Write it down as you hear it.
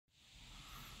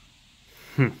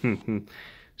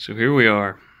So here we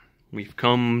are. We've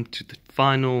come to the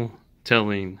final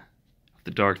telling of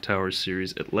the Dark Tower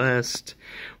series at last.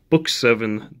 Book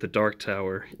 7, The Dark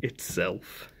Tower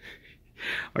itself.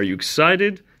 Are you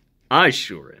excited? I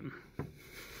sure am.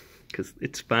 Because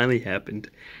it's finally happened.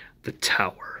 The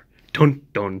Tower. Dun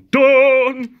dun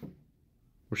dun!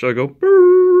 Where should I go?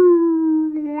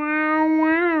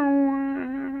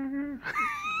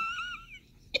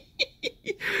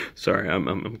 Sorry,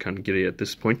 I'm kind of giddy at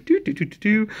this point.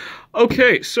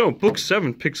 Okay, so book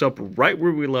 7 picks up right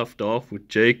where we left off with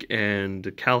Jake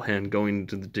and Callahan going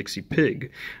to the Dixie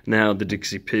Pig. Now, the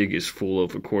Dixie Pig is full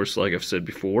of course, like I've said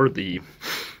before, the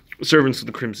servants of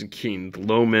the Crimson King, the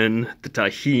Lowmen, the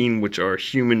Taheen, which are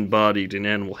human-bodied and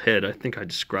animal head. I think I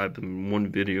described them in one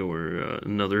video or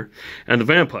another. And the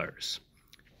vampires.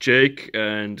 Jake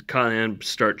and Callahan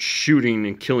start shooting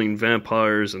and killing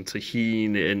vampires and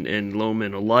Taheen and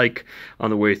Lowmen alike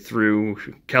on the way through.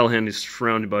 Callahan is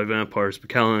surrounded by vampires, but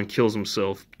Callahan kills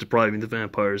himself, depriving the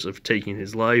vampires of taking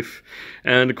his life.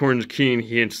 And according to Keen,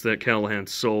 he hints that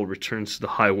Callahan's soul returns to the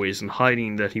highways and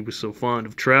hiding that he was so fond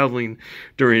of traveling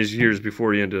during his years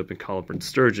before he ended up in Caliburn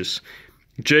Sturgis.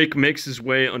 Jake makes his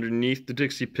way underneath the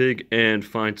Dixie Pig and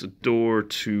finds a door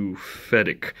to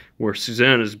Feddick, where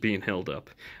Susanna is being held up.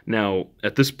 Now,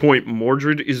 at this point,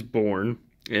 Mordred is born,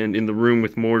 and in the room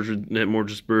with Mordred at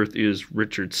Mordred's birth is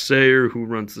Richard Sayre, who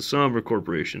runs the Sombra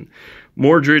Corporation.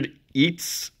 Mordred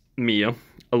eats Mia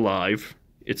alive.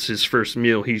 It's his first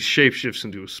meal. He shapeshifts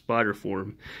into a spider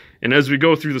form. And as we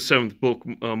go through the 7th book,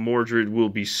 Mordred will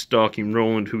be stalking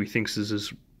Roland, who he thinks is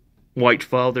his white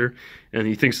father, and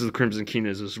he thinks of the Crimson King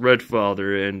as his red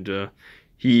father, and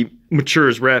he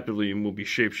matures rapidly and will be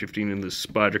shapeshifting in this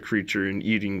spider creature and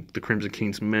eating the Crimson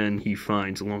King's men he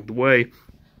finds along the way.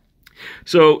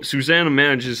 So Susanna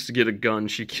manages to get a gun.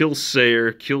 She kills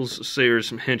Sayre, kills Sayre's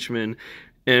henchmen,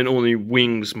 and only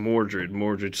wings Mordred.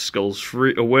 Mordred skulls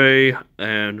free away,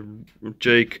 and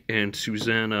Jake and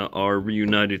Susanna are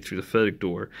reunited through the Feddick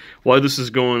door. While this is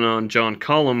going on, John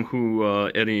Collum,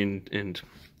 who Eddie and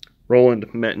Roland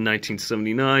met in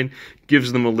 1979,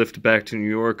 gives them a lift back to New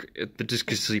York at the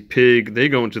Dixie Pig. They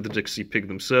go into the Dixie Pig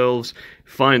themselves,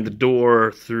 find the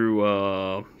door through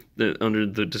under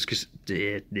the Dixie.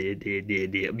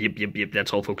 Yep.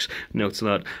 That's all, folks. No, it's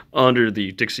not. Under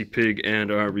the Dixie Pig,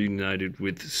 and are reunited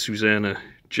with Susanna,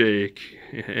 Jake,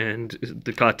 and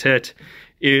the quartet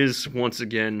is once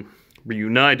again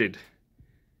reunited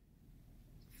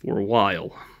for a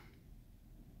while.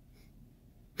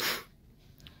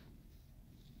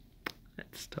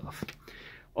 Stuff.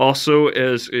 Also,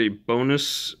 as a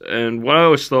bonus, and what I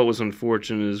always thought was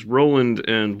unfortunate is Roland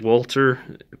and Walter,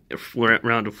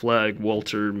 round of flag,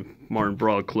 Walter, Martin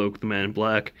Broadcloak, the Man in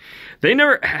Black, they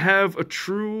never have a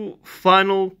true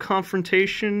final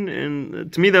confrontation,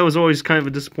 and to me that was always kind of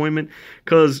a disappointment,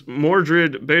 because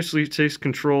Mordred basically takes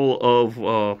control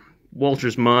of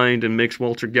Walter's mind and makes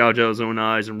Walter gouge out his own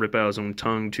eyes and rip out his own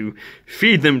tongue to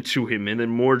feed them to him. And then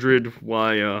Mordred,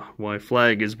 why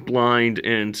Flag is blind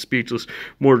and speechless,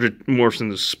 Mordred morphs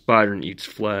into a spider and eats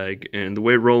Flag. And the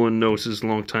way Roland knows his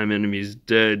longtime enemy is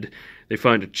dead, they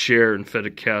find a chair in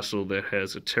Feddick Castle that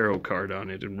has a tarot card on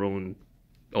it, and Roland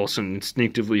also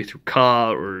instinctively through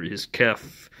Ka or his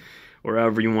Kef, or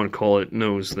however you want to call it,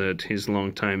 knows that his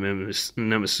longtime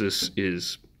nemesis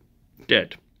is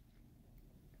dead.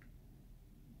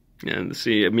 And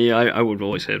see, me, I would have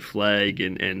always had Flag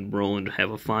and Roland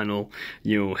have a final,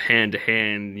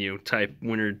 hand-to-hand, type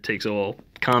winner-takes-all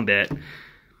combat.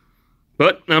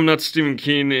 But I'm not Stephen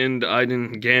King, and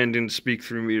Gan didn't speak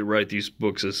through me to write these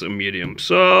books as a medium.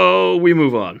 So, we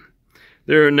move on.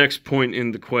 Their next point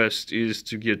in the quest is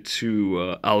to get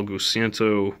to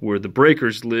Algo where the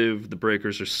Breakers live. The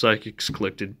Breakers are psychics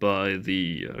collected by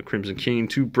the Crimson King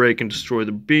to break and destroy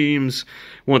the beams.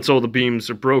 Once all the beams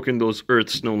are broken, those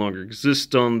Earths no longer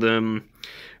exist on them.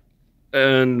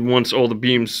 And once all the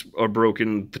beams are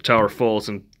broken, the tower falls,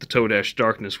 and the Toadash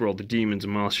darkness, where all the demons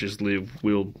and monsters live,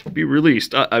 will be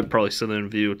released. I probably said that in a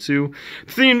video too.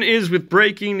 The thing is with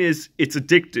breaking is it's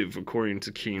addictive, according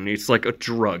to Keen. It's like a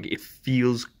drug. It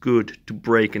feels good to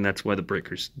break, and that's why the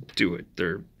Breakers do it.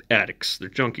 They're addicts. They're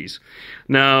junkies.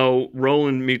 Now,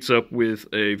 Roland meets up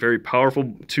with two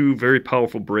very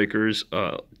powerful breakers.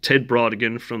 Ted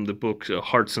Brodigan from the book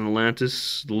Hearts in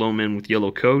Atlantis, the Lowmen with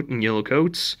yellow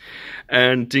coats,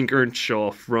 and Dink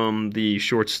Earnshaw from the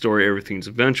short story Everything's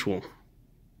Eventual.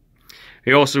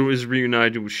 He also is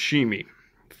reunited with Shimi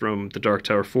from the Dark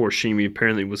Tower 4. Shimi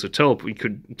apparently was he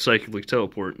could psychically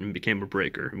teleport and became a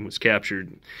breaker, and was captured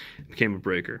and became a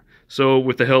breaker. So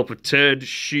with the help of Ted,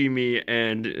 Shimi,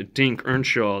 and Dink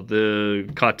Earnshaw, the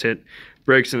quartet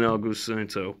breaks in Algo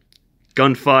Santo.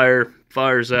 Gunfire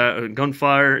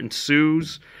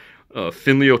ensues.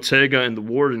 Finley Ortega and the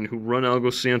warden who run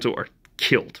Algo Santo are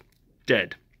killed.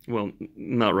 Dead. Well,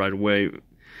 not right away.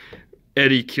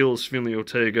 Eddie kills Finley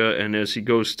Ortega, and as he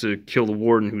goes to kill the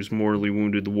warden who's mortally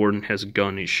wounded, the warden has a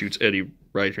gun. He shoots Eddie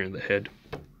right here in the head.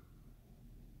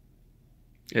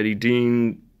 Eddie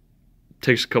Dean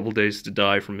takes a couple days to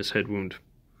die from his head wound.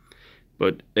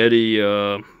 But Eddie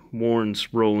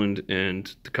warns Roland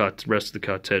and the rest of the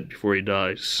quartet before he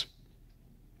dies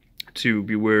to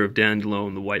beware of Dandolo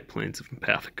and the White Plains of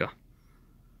Empathica.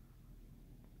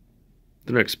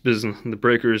 The next business, the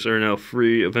breakers are now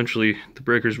free. Eventually,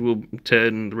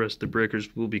 Ted and the rest of the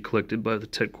breakers will be collected by the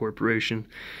Ted Corporation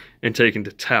and taken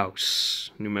to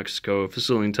Taos, New Mexico, a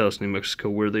facility in Taos, New Mexico,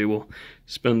 where they will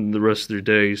spend the rest of their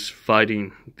days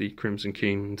fighting the Crimson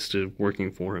King instead of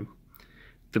working for him.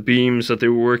 The beams that they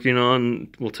were working on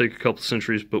will take a couple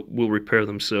centuries, but will repair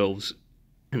themselves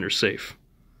and are safe.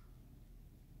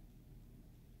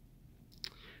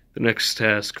 The next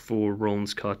task for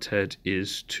Roland's quartet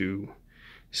is to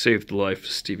save the life of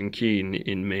Stephen King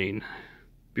in Maine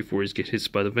before he gets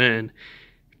hit by the van.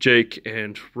 Jake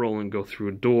and Roland go through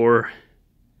a door,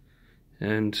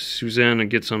 and Susanna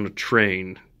gets on a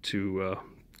train to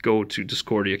go to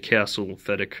Discordia Castle,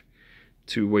 Fedek,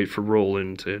 to wait for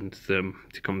Roland and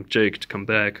Jake to come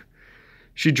back.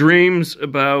 She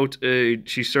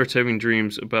starts having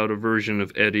dreams about a version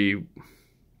of Eddie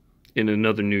in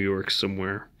another New York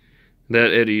somewhere.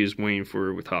 That Eddie is waiting for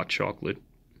her with hot chocolate.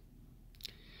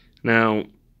 Now,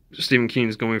 Stephen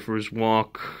King's going for his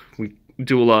walk. We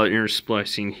do a lot of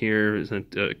intersplicing here.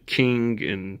 King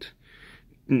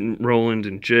and Roland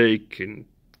and Jake and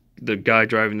the guy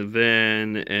driving the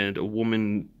van and a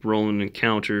woman Roland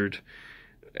encountered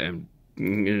and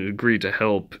agreed to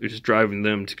help is driving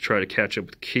them to try to catch up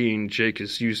with King. Jake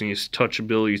is using his touch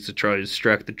abilities to try to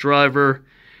distract the driver.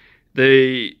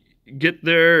 They get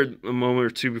there a moment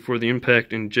or two before the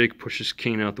impact, and Jake pushes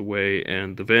King out the way,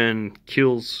 and the van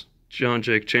kills John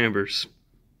Jake Chambers.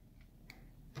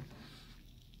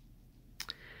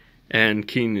 And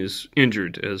King is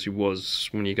injured, as he was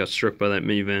when he got struck by that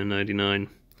minivan in 99.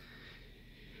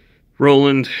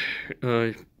 Roland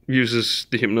uses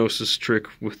the hypnosis trick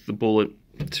with the bullet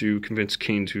to convince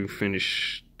King to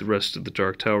finish the rest of the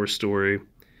Dark Tower story.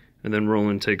 And then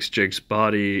Roland takes Jake's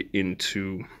body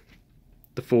into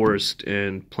the forest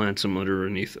and plants him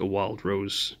underneath a wild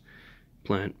rose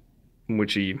plant, in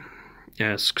which he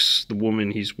asks the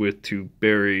woman he's with to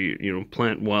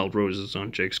plant wild roses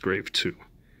on Jake's grave too.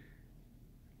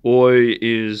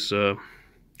 Oi's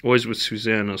with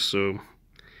Susanna, so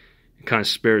it kind of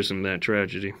spares him that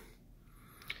tragedy.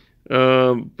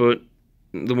 But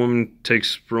the woman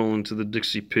takes Roland to the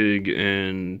Dixie Pig,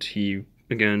 and he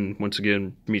once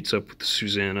again meets up with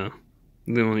Susanna,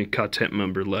 the only quartet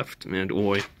member left, and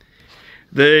Oi.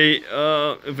 They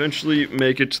eventually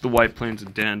make it to the White Plains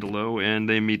of Dandolo, and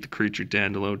they meet the creature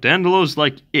Dandolo. Dandolo's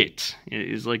like it.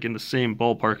 Is like in the same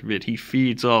ballpark of it. He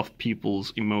feeds off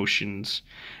people's emotions,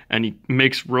 and he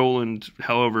makes Roland,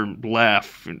 however,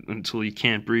 laugh until he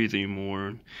can't breathe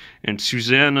anymore. And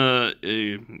Susanna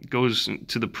goes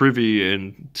to the privy,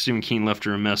 and Stephen King left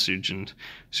her a message, and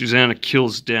Susanna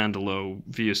kills Dandolo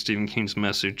via Stephen King's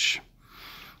message.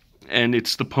 And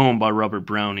it's the poem by Robert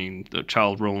Browning, The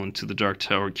Child Roland to the Dark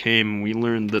Tower Came. We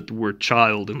learned that the word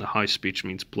child in the high speech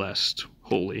means blessed,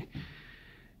 holy.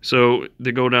 So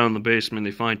they go down in the basement,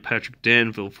 they find Patrick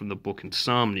Danville from the book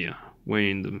Insomnia,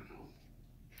 waiting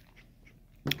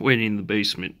in the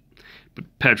basement. But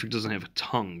Patrick doesn't have a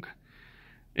tongue.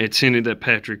 It's hinted that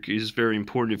Patrick is very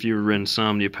important. If you ever read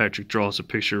Insomnia, Patrick draws a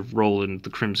picture of Roland, the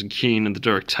Crimson King, and the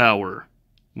Dark Tower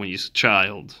when he's a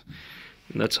child.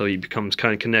 And that's how he becomes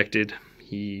kind of connected.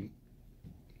 We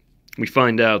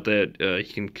find out that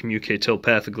he can communicate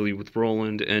telepathically with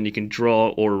Roland, and he can draw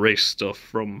or erase stuff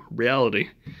from reality.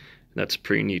 That's a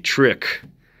pretty neat trick.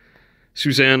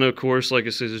 Susanna, of course, like I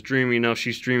said, is dreaming. Now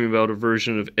she's dreaming about a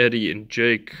version of Eddie and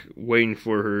Jake waiting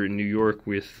for her in New York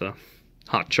with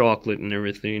hot chocolate and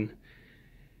everything.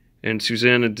 And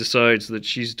Susanna decides that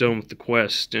she's done with the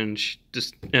quest, and she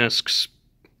just asks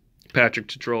Patrick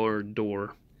to draw her a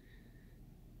door.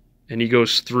 And he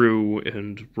goes through,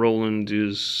 and Roland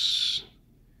is...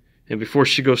 And before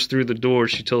she goes through the door,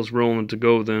 she tells Roland to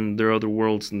go, then there are other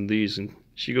worlds than these. And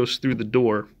she goes through the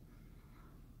door.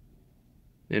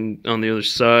 And on the other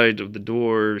side of the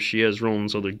door, she has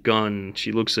Roland's other gun.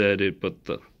 She looks at it, but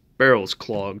the barrel's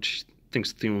clogged. She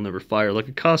thinks the thing will never fire, like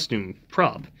a costume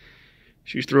prop.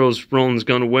 She throws Roland's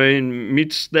gun away and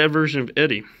meets that version of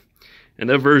Eddie. And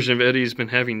that version of Eddie has been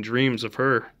having dreams of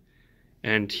her.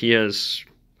 And he has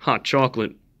hot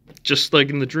chocolate, just like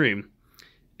in the dream.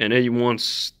 And Eddie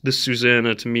wants this version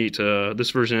of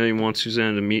Eddie wants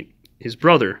Susanna to meet his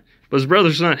brother. But his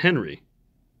brother's not Henry,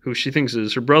 who she thinks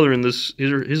is her brother in this.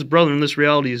 His brother in this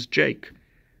reality is Jake.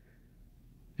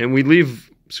 And we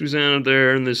leave Susanna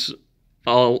there in this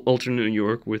alternate New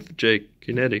York with Jake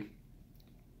and Eddie.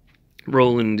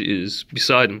 Roland is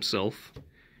beside himself.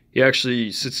 He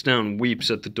actually sits down and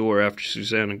weeps at the door after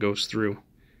Susanna goes through.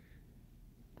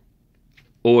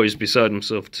 Always beside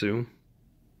himself too.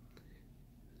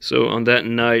 So on that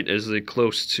night, as they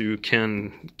close to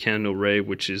Can-No-Ray,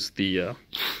 which is the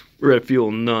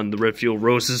Redfield Nun, the Redfield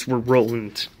Roses where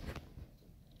Roland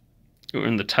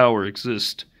and the tower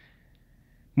exist,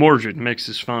 Mordred makes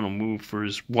his final move for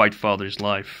his white father's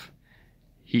life.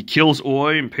 He kills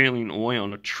Oy, impaling Oy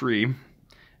on a tree,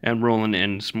 and Roland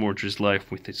ends Mordred's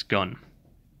life with his gun.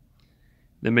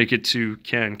 They make it to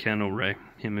Can-No-Ray,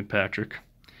 him and Patrick,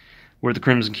 where the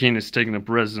Crimson King is taking up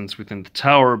residence within the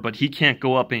tower, but he can't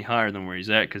go up any higher than where he's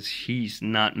at because he's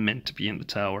not meant to be in the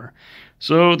tower.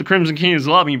 So the Crimson King is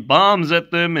lobbing bombs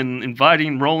at them and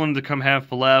inviting Roland to come have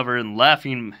palaver and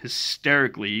laughing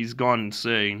hysterically. He's gone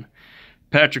insane.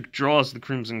 Patrick draws the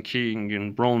Crimson King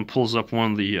and Roland pulls up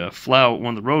one of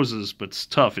the roses, but it's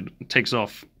tough. It takes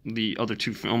off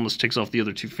almost takes off the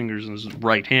other two fingers in his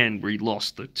right hand where he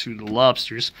lost the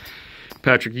lobsters.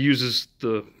 Patrick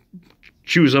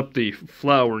chews up the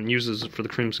flower and uses it for the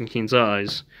Crimson King's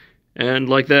eyes. And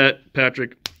like that,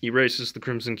 Patrick erases the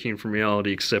Crimson King from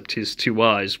reality except his two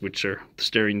eyes, which are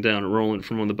staring down at Roland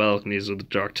from one of the balconies of the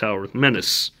Dark Tower with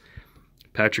menace.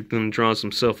 Patrick then draws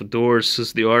himself a door,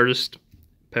 says the artist.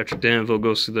 Patrick Danville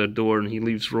goes through that door and he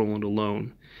leaves Roland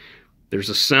alone. There's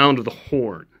a sound of the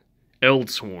horn,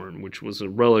 Eld's horn, which was a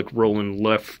relic Roland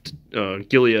left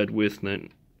Gilead with that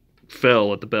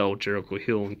fell at the Battle of Jericho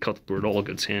Hill in Cuthbert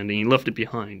Allgood's hand, and he left it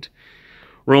behind.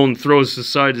 Roland throws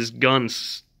aside his gun,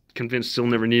 convinced he'll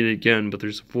never need it again, but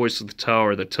there's a voice of the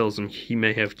tower that tells him he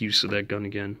may have use of that gun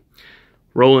again.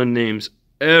 Roland names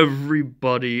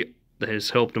everybody that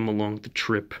has helped him along the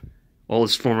trip. All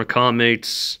his former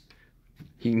commates.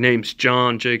 He names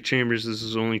John Jake Chambers as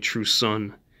his only true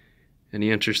son, and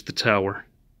he enters the tower.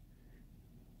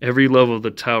 Every level of the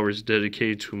tower is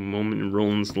dedicated to a moment in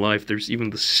Roland's life. There's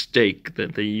even the stake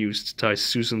that they used to tie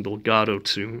Susan Delgado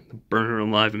to, burn her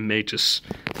alive in Magus.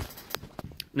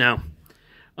 Now,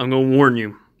 I'm going to warn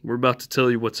you. We're about to tell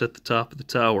you what's at the top of the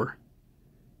tower.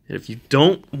 And if you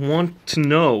don't want to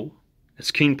know, as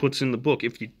King puts in the book,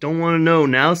 if you don't want to know,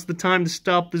 now's the time to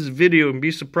stop this video and be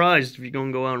surprised if you're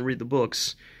going to go out and read the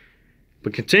books.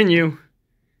 But continue.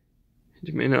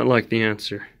 You may not like the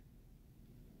answer.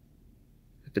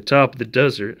 At the top of the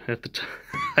desert,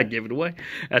 I gave it away.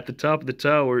 At the top of the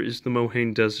tower is the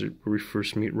Mohane Desert where we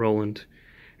first meet Roland.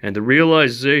 And the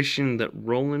realization that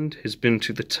Roland has been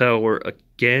to the tower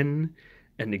again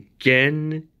and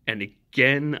again and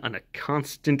again on a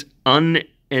constant,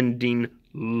 unending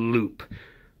loop.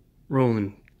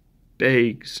 Roland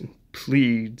begs and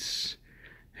pleads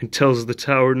and tells the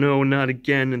tower, no, not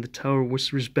again, and the tower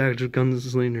whispers back to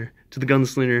the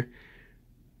gunslinger,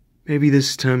 maybe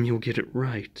this time you'll get it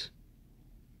right.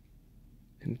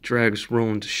 And drags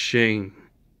Roland to shame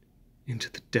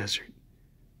into the desert,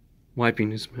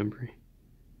 wiping his memory.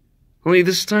 Only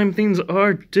this time things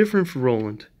are different for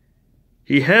Roland.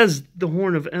 He has the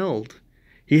Horn of Eld.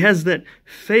 He has that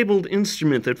fabled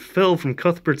instrument that fell from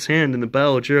Cuthbert's hand in the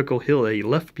Battle of Jericho Hill that he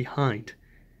left behind.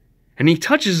 And he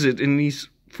touches it, and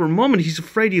for a moment he's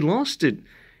afraid he lost it.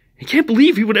 He can't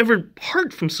believe he would ever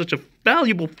part from such a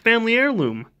valuable family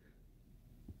heirloom.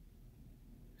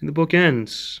 And the book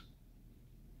ends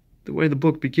the way the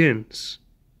book begins.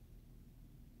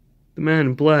 The man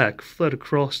in black fled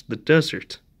across the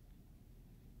desert,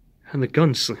 and the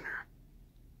gunslinger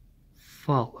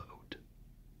followed.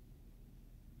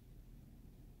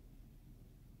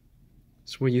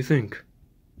 So what do you think?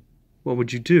 What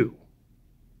would you do?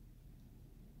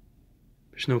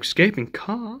 There's no escaping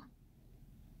Ka.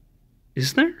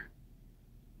 Is there?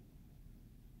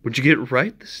 Would you get it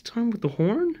right this time with the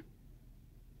horn?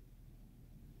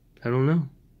 I don't know.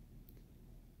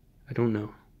 I don't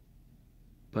know.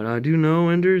 But I do know,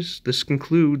 Enders, this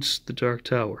concludes The Dark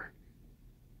Tower.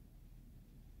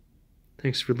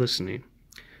 Thanks for listening.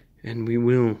 And we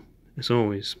will, as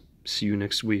always, see you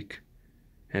next week.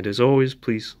 And as always,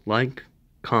 please like,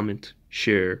 comment,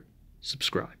 share,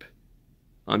 subscribe.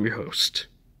 I'm your host,